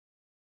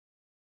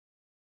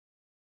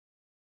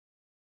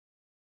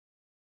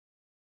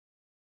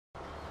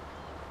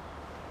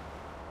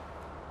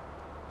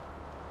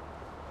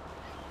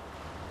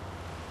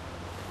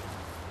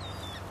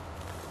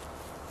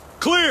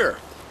Clear!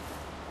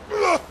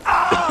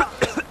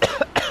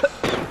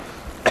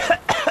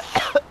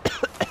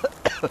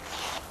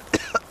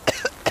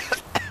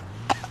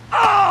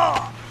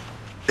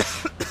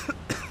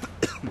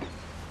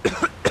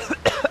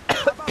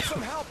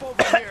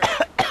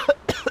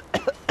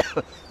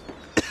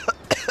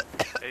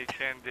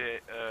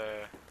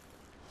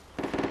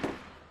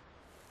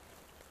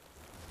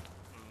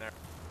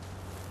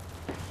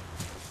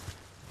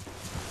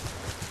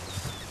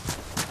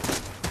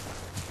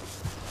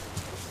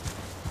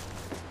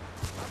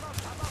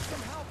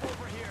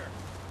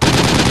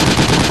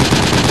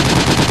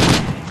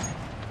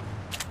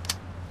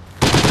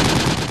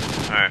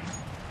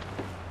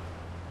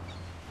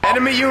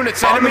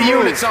 Enemy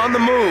units on the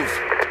move.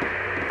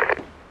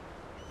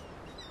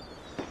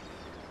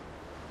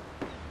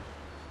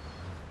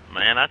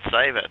 Man, I'd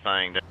save that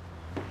thing.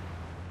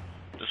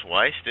 Just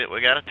waste it.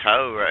 We got a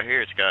tow right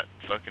here. It's got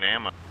fucking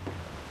ammo.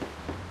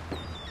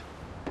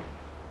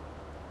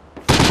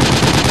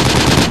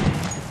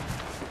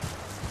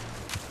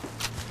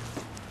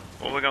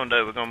 What we gonna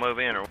do? We gonna move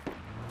in or? In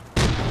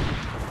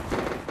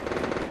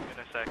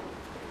a sec.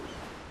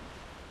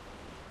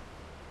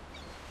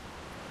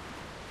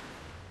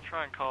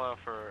 Try and call out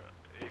for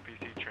APC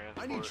transport.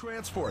 I need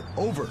transport.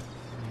 Over.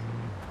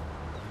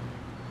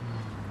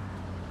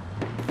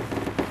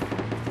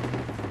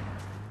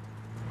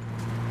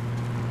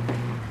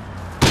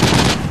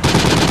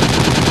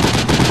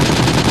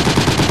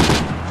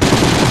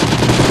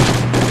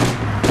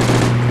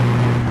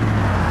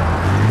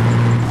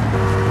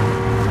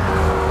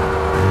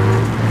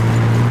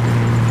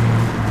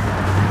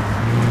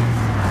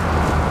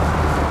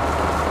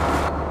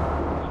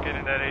 Let's get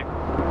in that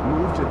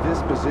Move to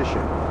this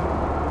position.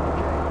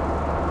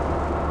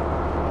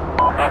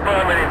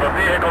 Affirmative, the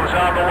vehicle's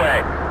on the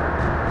way.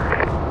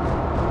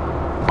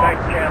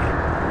 Thanks, Jim.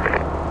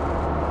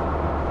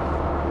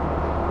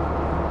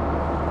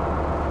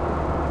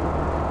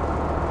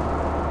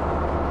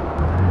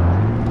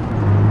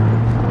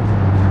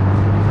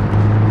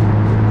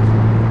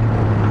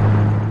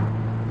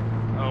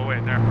 Oh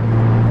wait, there.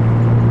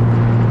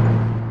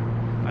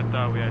 I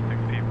thought we had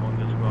 6 people in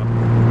this squad.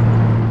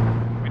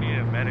 We need a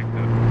medic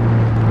though.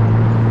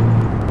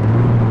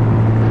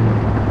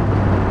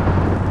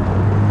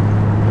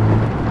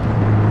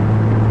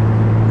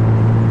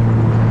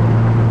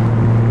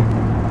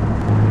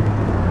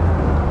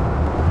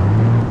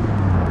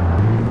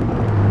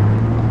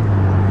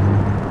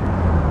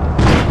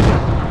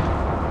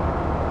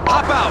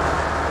 Hop out.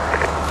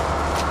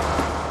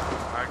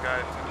 Alright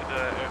guys, into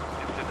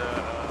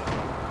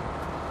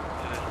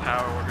this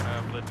tower, we're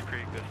gonna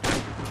blitzkrieg this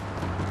thing.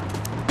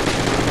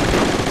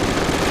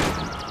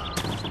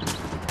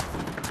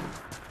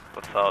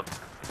 What's up?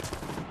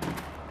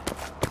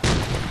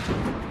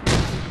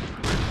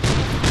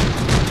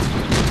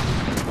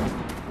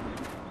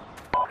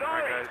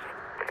 Alright guys.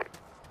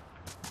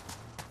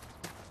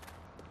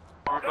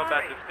 Group up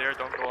at the stairs,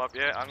 don't go up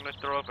yet. I'm gonna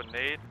throw up a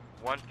nade.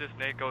 Once this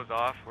nade goes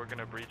off, we're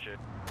gonna breach it.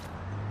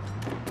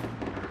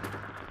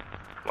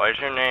 Why is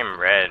your name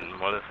Red?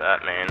 What does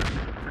that mean?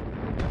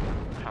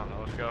 I don't know,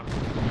 let's go.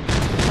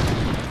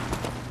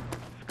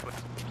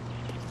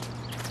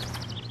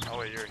 Oh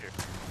wait, you're here.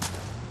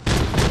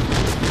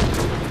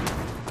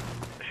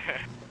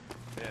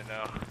 Yeah,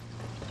 no.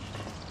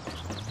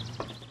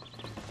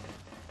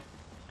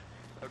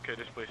 Okay,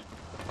 this place.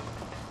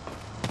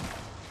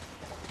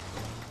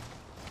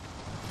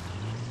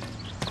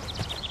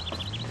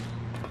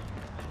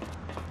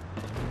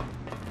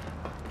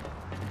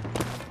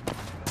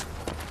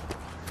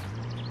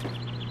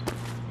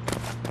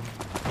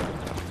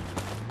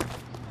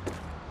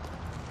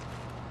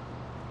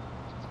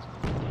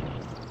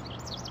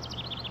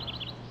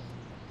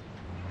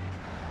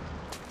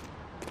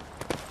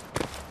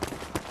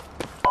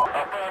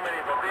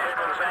 Affirmative, the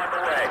vehicle's on the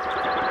way.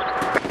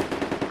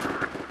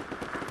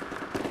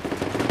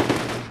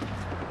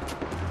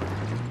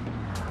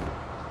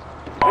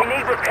 We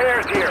need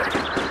repairs here.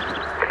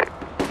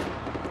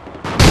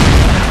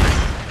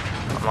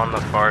 I'm on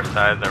the far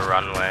side of the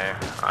runway.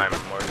 I'm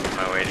working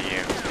my way to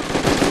you.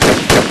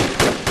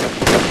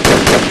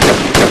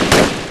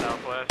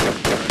 Southwest.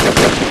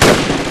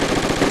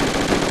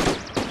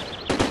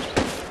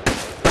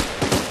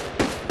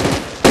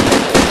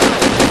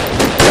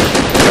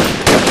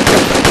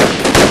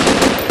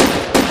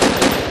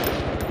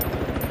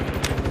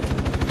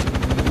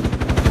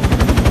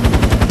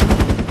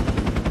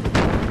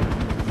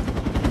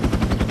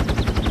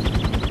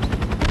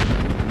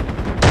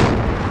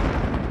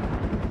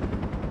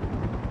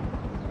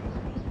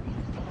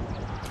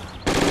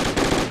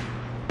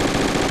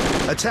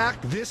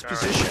 Attack this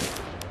position.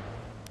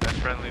 That's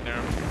friendly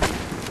now.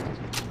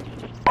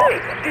 Hey,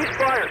 cease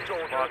fire,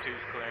 soldier.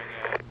 Lawsuit's clearing,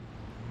 yeah.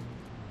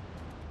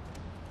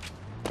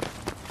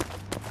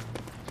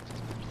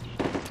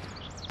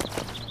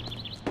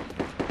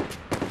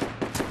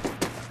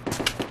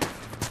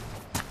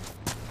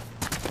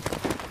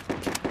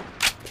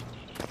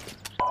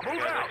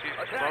 Move out. I see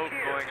Attack smoke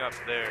here. going up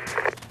there.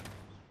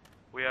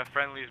 We have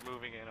friendlies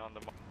moving in on the.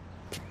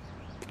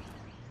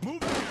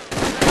 Move.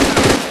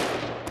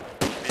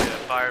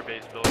 fire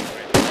base building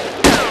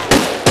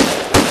right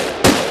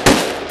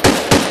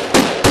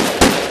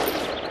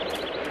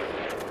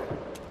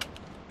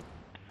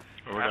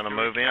We're gonna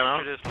move in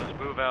on. This, let's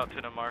move out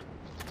to the mark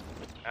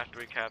after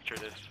we capture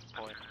this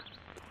point.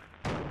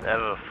 They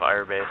have a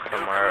fire base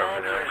somewhere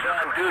over there.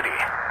 On duty.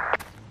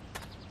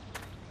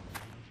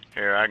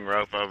 Here, I can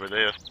rope over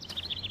this.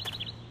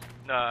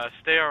 No,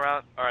 stay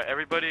around. Alright,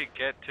 everybody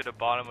get to the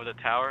bottom of the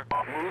tower.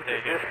 Move Stay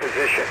to here. this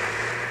position.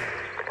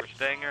 We're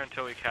staying here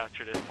until we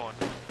capture this point,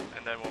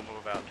 and then we'll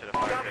move out to the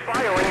fire Stop base.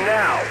 firing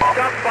now.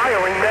 Stop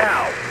firing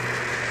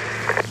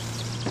now.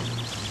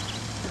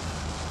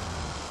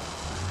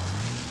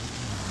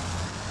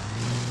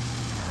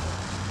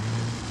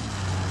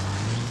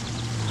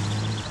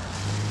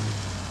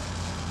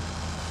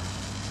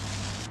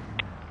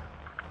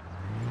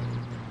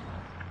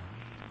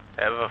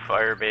 They have a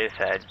fire base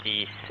at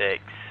D6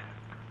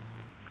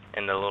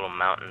 in the little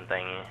mountain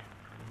thingy.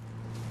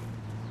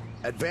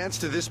 Advance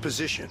to this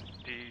position.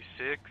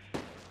 D6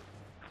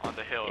 on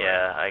the hill.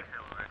 Yeah, Right?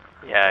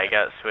 I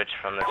got switched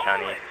from the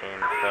Chinese team,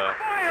 so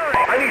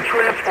I need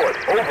transport.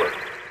 Over.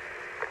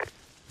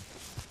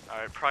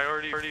 Alright,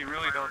 priority.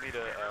 Really don't need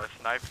a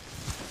sniper.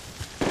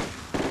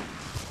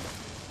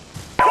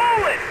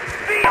 Hold it.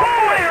 The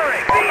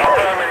firing.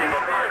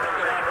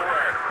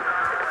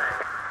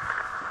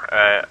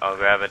 alright, I'll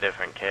grab a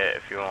different kit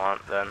if you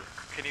want then.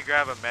 Can you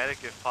grab a medic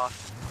if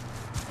possible?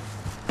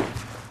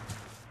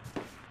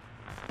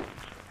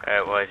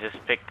 Alright, well I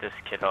just picked this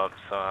kit up,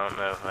 so I don't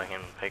know if I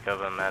can pick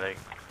up a medic.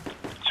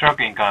 Truck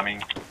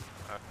incoming.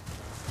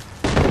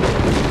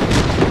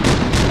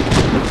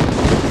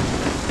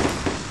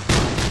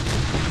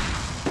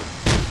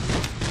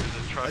 There's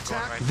a truck going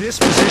Attack right this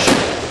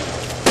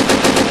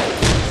position.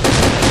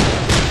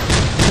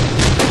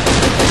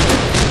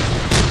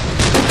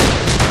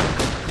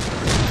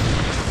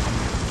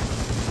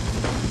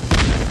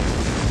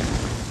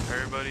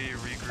 Everybody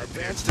regroup.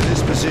 Advance to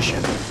this position.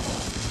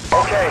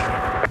 Okay.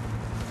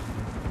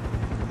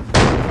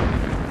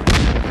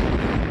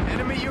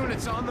 Enemy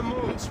units on the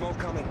move. Smoke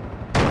coming.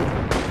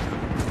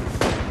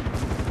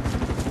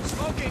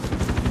 Smoking.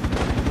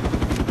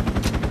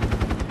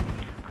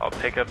 I'll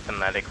pick up the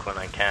medic when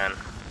I can.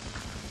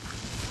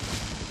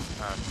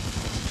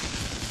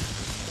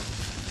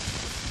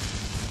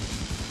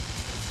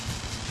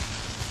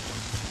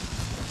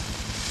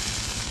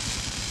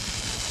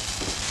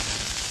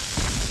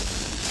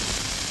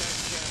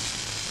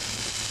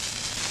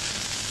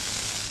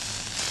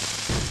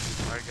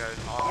 Alright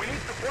guys, We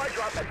need supply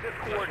drop at this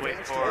let's coordinate.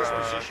 wait for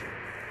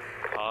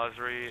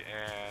Osri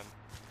and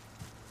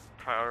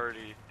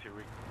priority to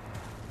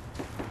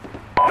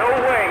No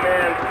way,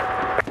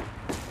 man.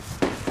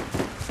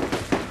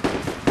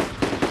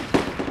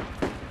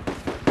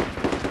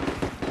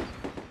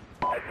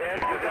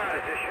 Advance to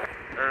this position.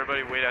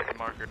 everybody wait at the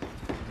marker.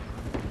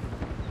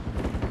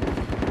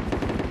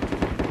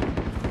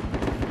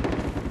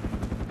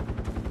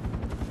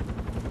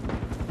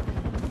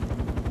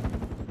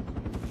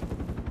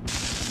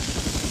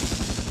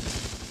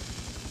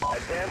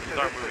 Advance to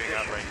Start this moving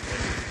out position.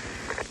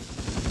 right.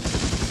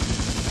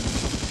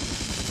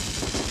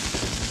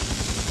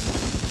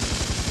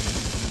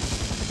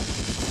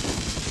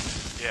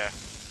 Yeah.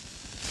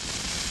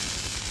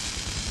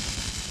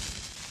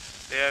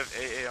 They have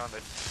AA on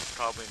the.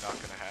 Probably not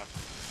gonna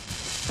happen.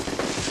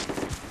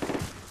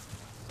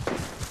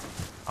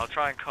 I'll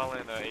try and call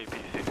in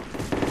APC.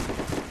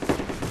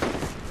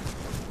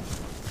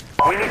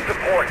 We need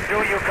support. Do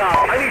you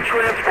copy? I need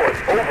transport.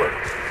 Over.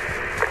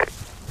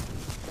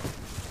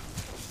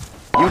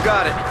 You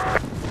got it.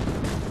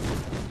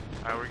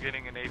 Alright, we're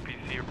getting an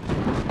APC.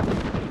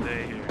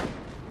 Stay here.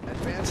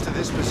 Advance to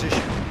this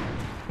position.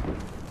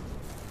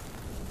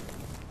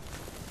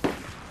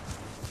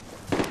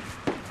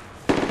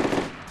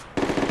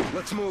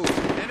 Let's move.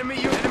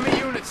 Enemy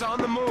units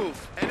on the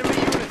move. Enemy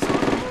units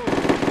on the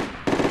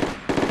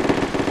move.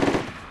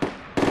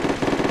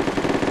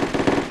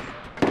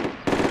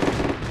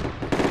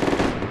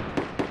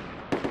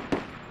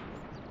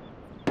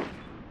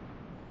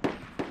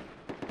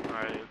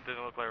 Alright, it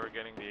doesn't look like we're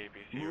getting the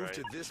APC Move right.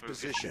 to this Move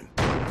position.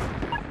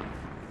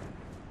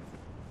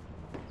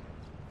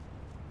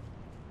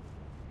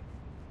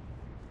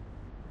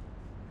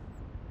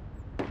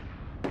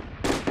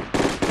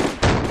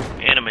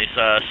 Enemy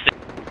Yeah,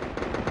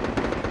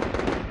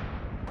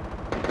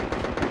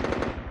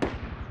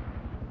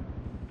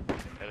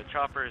 the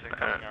chopper isn't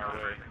coming our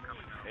way.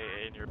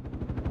 AA in your.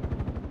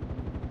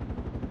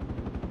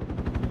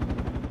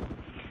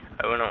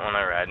 I wouldn't want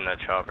to ride in the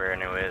chopper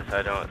anyways,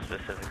 I don't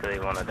specifically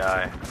want to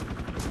die.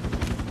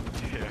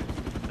 Yeah.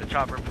 The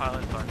chopper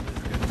pilots aren't this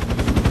good.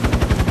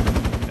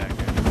 That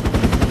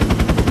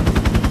good.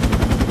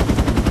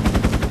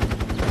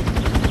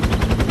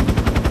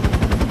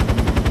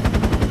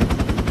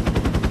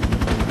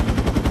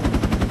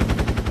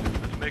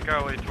 Let's make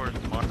our way towards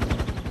the mark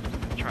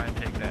and try and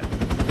take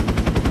that.